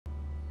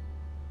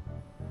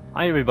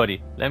Hi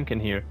everybody,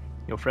 Lambkin here,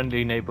 your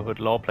friendly neighborhood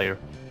law player.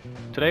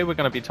 Today we're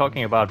going to be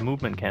talking about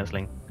movement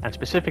cancelling, and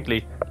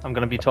specifically I'm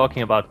going to be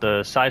talking about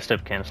the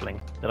sidestep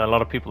cancelling that a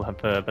lot of people have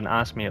been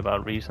asking me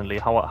about recently.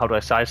 How do I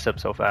sidestep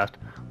so fast?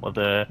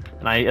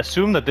 And I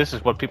assume that this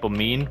is what people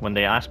mean when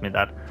they ask me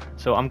that.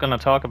 So I'm going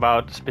to talk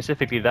about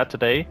specifically that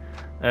today.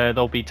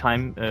 There'll be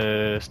time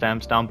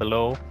stamps down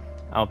below.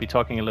 I'll be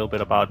talking a little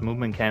bit about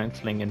movement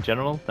cancelling in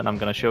general. Then I'm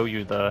going to show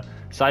you the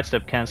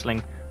sidestep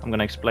cancelling. I'm going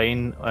to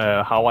explain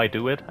how I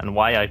do it and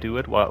why I do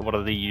it, what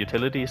are the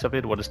utilities of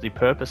it, what is the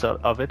purpose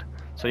of it.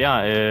 So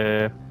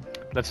yeah,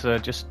 let's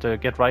just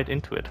get right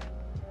into it.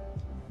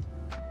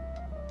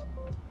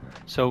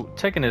 So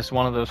Tekken is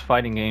one of those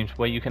fighting games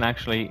where you can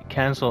actually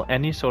cancel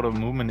any sort of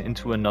movement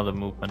into another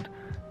movement.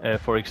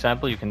 For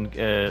example, you can,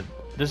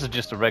 this is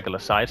just a regular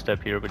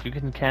sidestep here, but you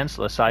can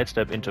cancel a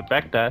sidestep into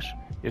backdash,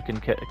 you can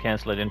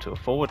cancel it into a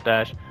forward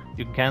dash,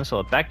 you can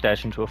cancel a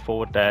backdash into a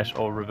forward dash,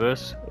 or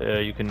reverse,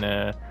 you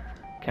can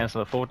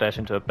cancel a forward dash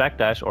into a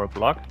backdash or a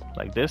block,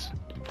 like this.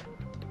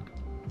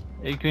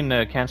 You can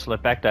cancel a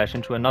backdash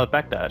into another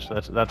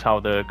backdash. That's how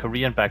the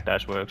Korean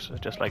backdash works,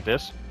 just like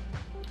this.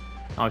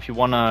 Now, if you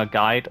want a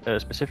guide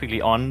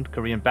specifically on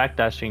Korean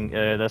backdashing,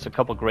 there's a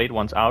couple great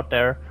ones out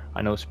there.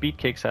 I know Speed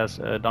Kicks has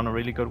done a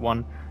really good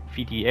one.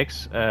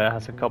 VDX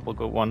has a couple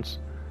good ones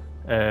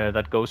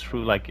that goes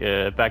through like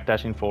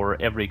backdashing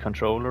for every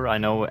controller. I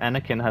know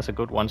Anakin has a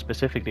good one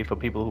specifically for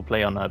people who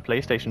play on a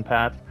PlayStation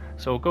pad.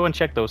 So go and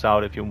check those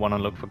out if you want to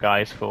look for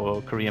guides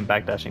for Korean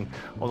backdashing.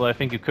 Although I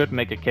think you could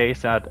make a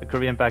case that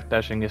Korean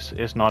backdashing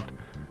is not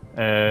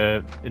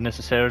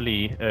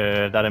necessarily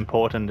that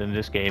important in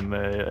this game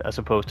as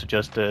opposed to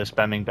just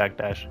spamming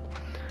backdash.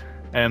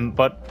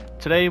 But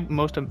today,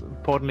 most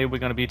importantly, we're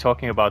going to be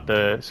talking about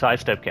the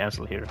sidestep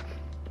cancel here.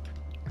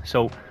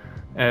 So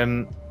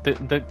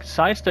the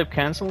sidestep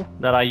cancel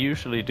that I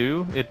usually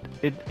do,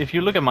 if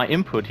you look at my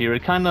input here,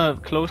 it kind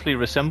of closely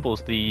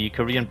resembles the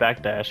Korean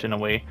backdash in a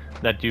way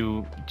that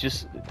you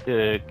just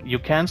you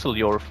cancel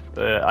your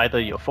either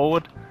your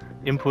forward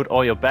input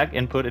or your back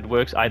input. It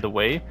works either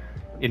way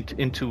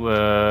into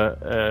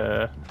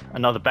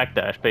another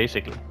backdash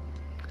basically.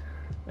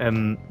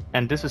 And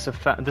this is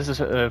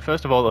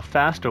first of all a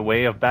faster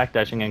way of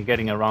backdashing and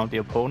getting around the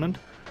opponent.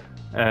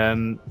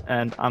 And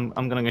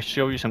I'm going to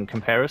show you some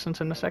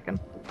comparisons in a second,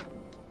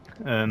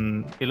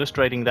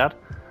 illustrating that.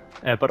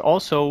 But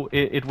also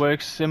it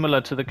works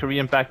similar to the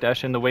Korean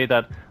backdash in the way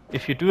that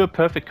if you do a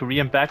perfect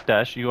Korean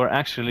backdash, you are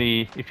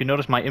actually, if you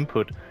notice my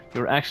input,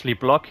 you're actually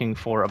blocking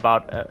for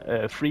about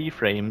 3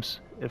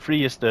 frames.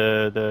 3 is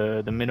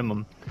the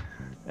minimum,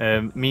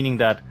 meaning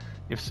that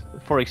if,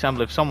 for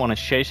example, if someone is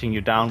chasing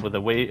you down with a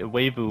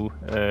Weibu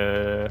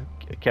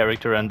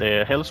character and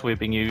they're hell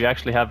sweeping you, you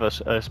actually have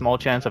a small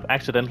chance of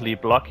accidentally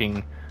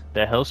blocking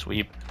their hell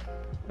sweep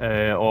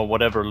or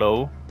whatever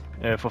low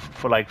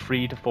for like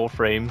 3 to 4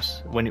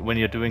 frames when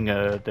you're doing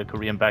the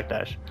Korean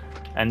backdash.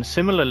 And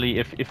similarly,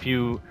 if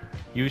you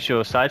use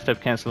your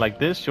sidestep cancel like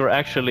this, you're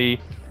actually,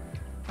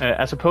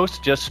 as opposed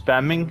to just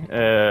spamming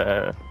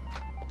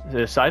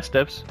the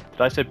sidesteps,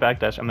 did I say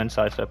backdash? I meant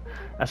sidestep.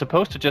 As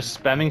opposed to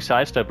just spamming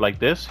sidestep like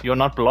this, you're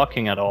not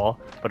blocking at all.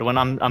 But when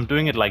I'm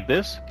doing it like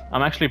this,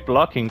 I'm actually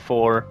blocking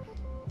for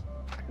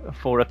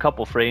a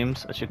couple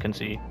frames, as you can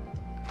see.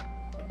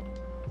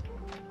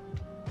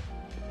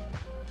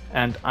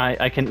 And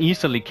I can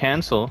easily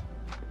cancel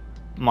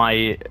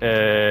my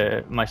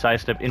my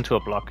sidestep into a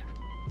block.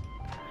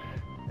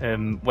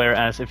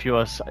 Whereas if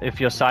you're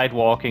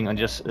sidewalking and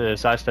just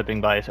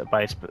sidestepping by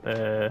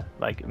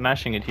like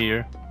mashing it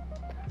here,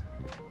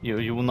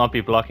 you will not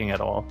be blocking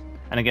at all.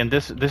 And again,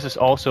 this is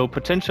also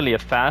potentially a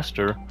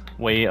faster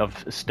way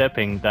of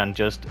stepping than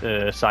just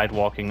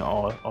sidewalking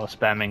or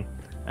spamming.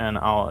 And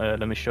I'll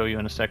let me show you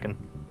in a second.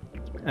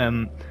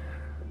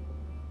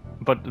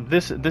 But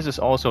this is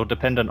also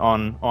dependent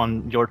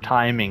on your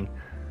timing.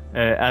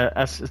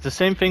 As the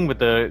same thing with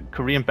the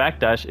Korean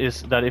backdash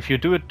is that if you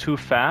do it too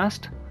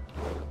fast,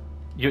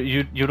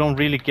 you don't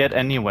really get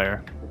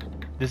anywhere.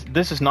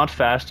 This is not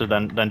faster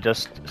than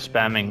just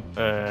spamming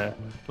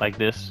like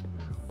this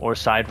or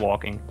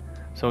sidewalking.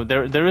 So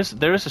there is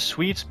a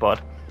sweet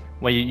spot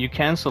where you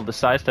cancel the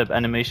sidestep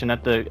animation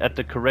at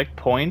the correct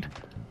point,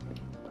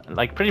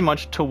 like pretty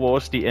much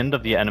towards the end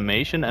of the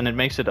animation, and it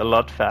makes it a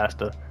lot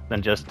faster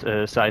than just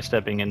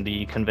sidestepping in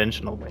the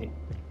conventional way.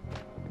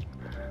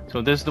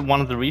 So this is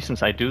one of the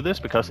reasons I do this,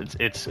 because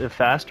it's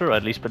faster, or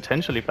at least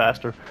potentially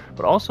faster.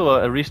 But also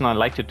a reason I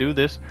like to do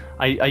this,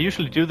 I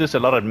usually do this a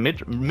lot at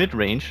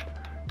mid-range,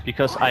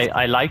 because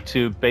I like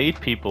to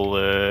bait people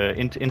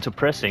into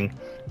pressing,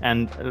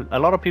 and a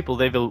lot of people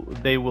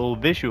they will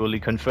visually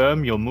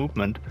confirm your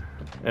movement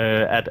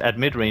at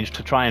mid-range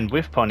to try and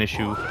whiff punish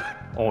you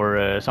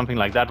or something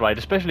like that, right?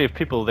 Especially if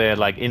people they're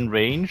like in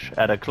range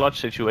at a clutch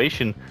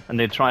situation and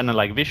they're trying to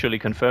like visually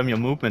confirm your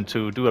movement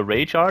to do a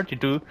rage art. You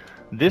do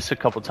this a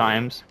couple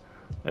times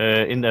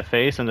in their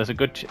face, and there's a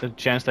good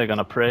chance they're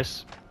gonna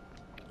press.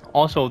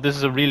 Also, this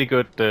is a really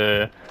good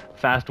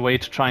fast way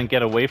to try and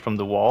get away from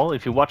the wall.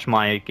 If you watch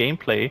my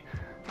gameplay,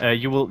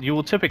 You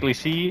will typically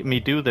see me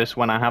do this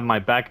when I have my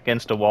back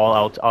against the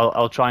wall.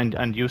 I'll try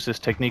and use this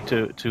technique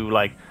to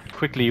like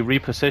quickly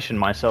reposition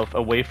myself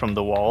away from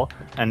the wall,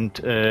 and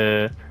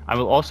I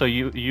will also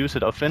use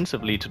it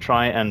offensively to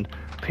try and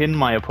pin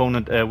my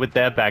opponent with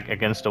their back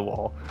against the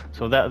wall.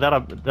 So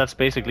that's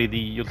basically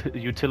the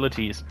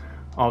utilities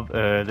of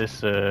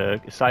this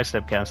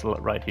sidestep cancel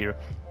right here.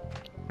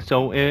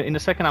 So in a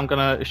second I'm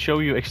gonna show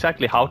you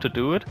exactly how to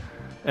do it.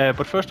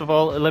 But first of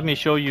all, let me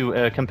show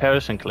you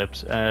comparison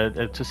clips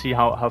to see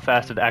how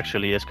fast it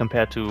actually is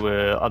compared to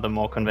other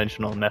more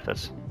conventional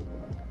methods.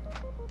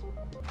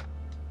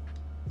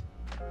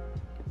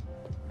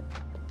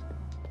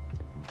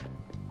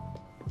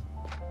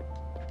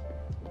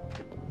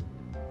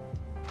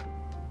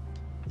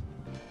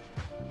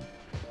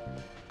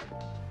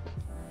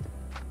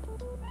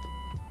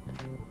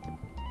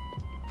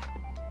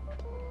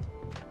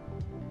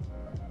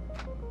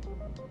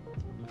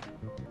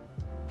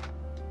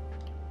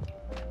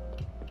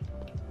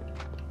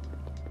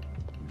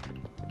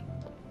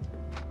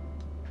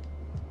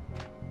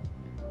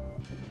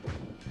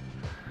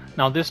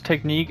 Now this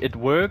technique, it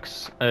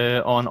works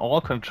on all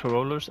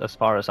controllers as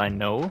far as I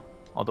know,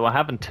 although I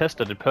haven't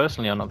tested it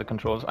personally on other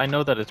controllers. I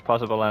know that it's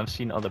possible, I've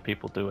seen other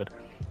people do it,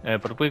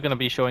 but we're going to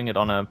be showing it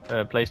on a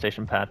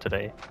PlayStation pad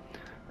today.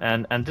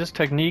 And this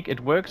technique, it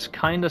works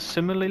kind of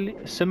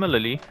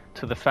similarly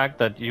to the fact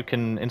that you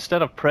can,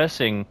 instead of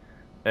pressing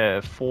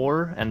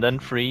 4 and then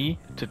 3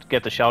 to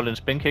get the Shaolin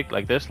spin kick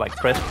like this, like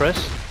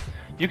press,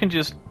 you can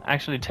just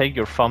actually take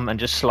your thumb and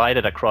just slide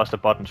it across the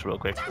buttons real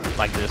quick,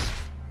 like this,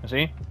 you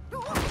see?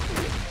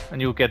 And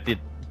you'll get the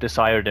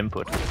desired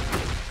input.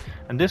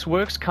 And this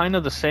works kind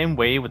of the same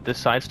way with this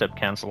sidestep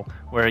cancel,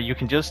 where you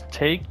can just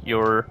take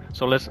your...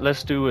 So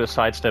let's do a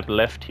sidestep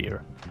left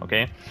here,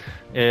 okay?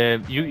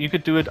 You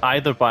could do it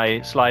either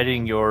by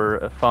sliding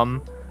your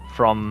thumb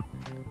from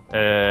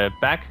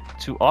back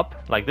to up,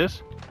 like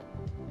this.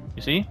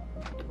 You see?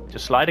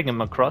 Just sliding them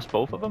across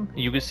both of them.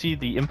 You can see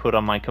the input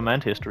on my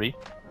command history.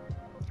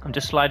 I'm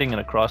just sliding it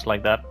across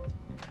like that.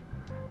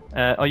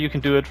 Or you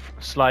can do it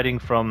sliding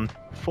from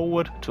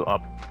forward to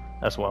up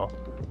as well,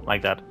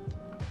 like that.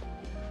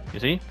 You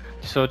see?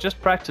 So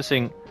just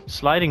practicing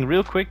sliding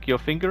real quick your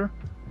finger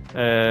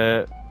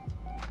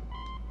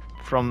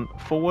from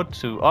forward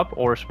to up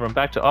or from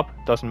back to up,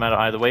 doesn't matter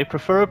either way.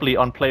 Preferably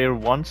on player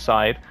 1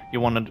 side, you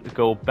want to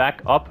go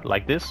back up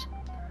like this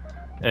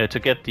to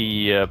get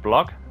the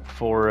block.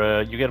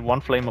 For you get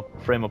one frame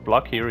of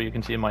block here, you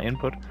can see in my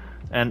input.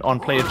 And on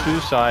player 2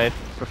 side,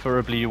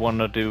 preferably you want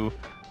to do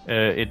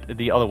it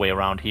the other way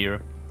around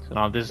here. So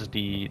now this is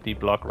the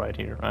block right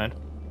here, right?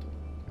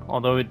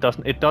 Although it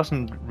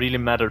doesn't really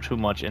matter too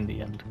much in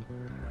the end.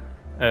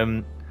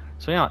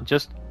 So yeah,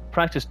 just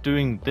practice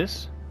doing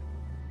this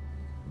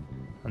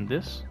and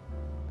this,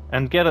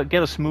 and get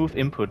a smooth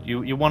input.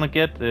 You want to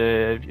get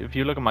if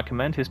you look at my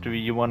command history,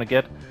 you want to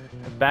get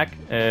back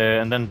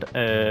and then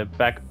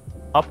back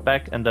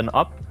and then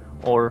up,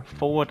 or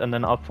forward and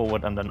then up,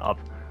 forward and then up.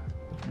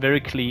 Very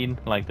clean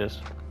like this.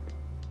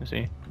 You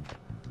see?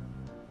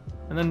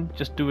 And then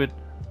just do it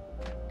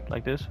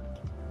like this.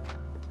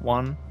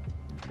 1,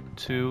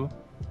 2,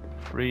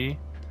 3,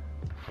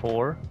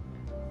 4.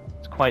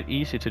 It's quite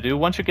easy to do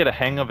once you get a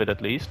hang of it,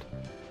 at least.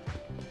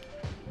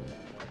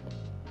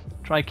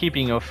 Try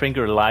keeping your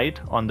finger light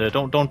on the.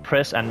 Don't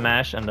press and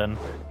mash, and then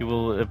you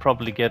will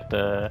probably get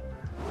the.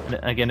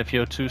 Again, if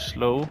you're too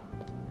slow,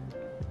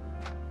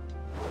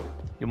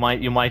 you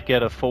might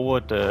get a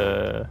forward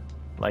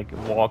like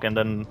walk and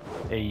then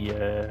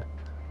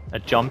a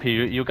jump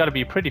here. You got to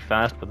be pretty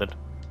fast with it,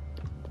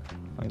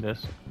 like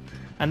this.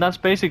 And that's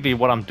basically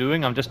what I'm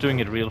doing. I'm just doing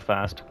it real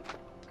fast,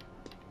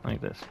 like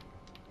this.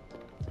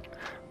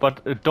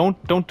 But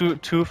don't do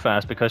it too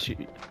fast, because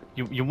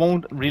you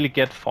won't really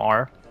get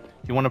far.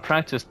 You want to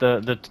practice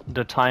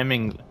the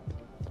timing.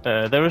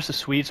 There is a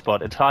sweet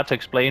spot. It's hard to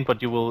explain,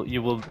 but you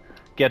will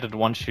get it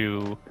once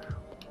you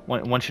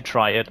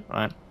try it,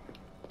 right?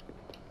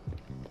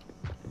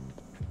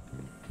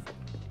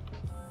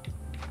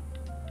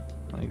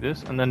 Like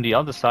this, and then the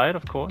other side,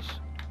 of course,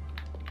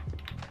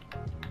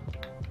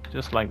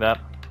 just like that.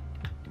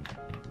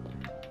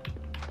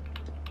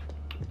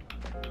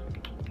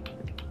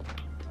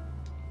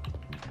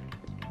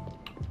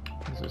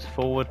 This is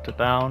forward to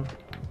down,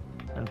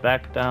 and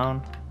back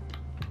down,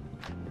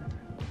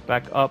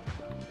 back up,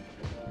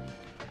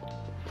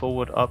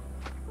 forward up,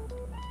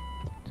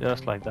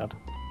 just like that.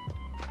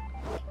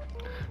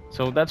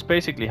 So that's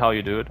basically how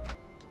you do it.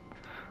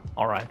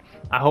 Alright,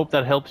 I hope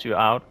that helps you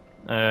out,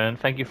 and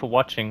thank you for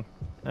watching.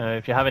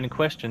 If you have any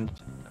questions,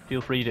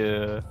 feel free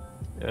to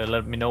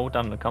let me know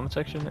down in the comment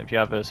section. If you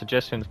have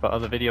suggestions for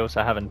other videos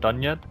I haven't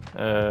done yet.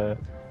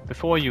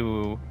 Before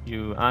you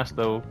ask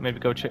though, maybe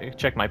go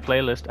check my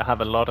playlist. I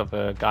have a lot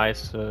of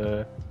guys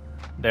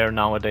there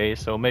nowadays,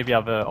 so maybe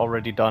I've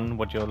already done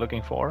what you're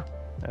looking for.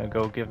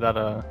 Go give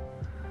that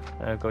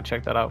go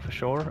check that out for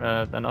sure.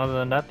 And other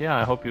than that, yeah,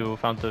 I hope you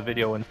found the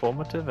video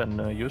informative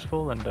and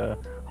useful, and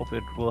hope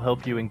it will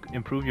help you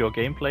improve your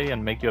gameplay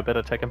and make you a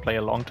better Tekken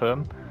player long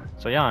term.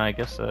 So yeah, I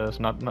guess there's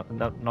not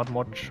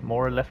much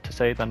more left to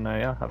say than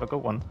yeah, have a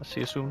good one. I'll see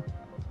you soon.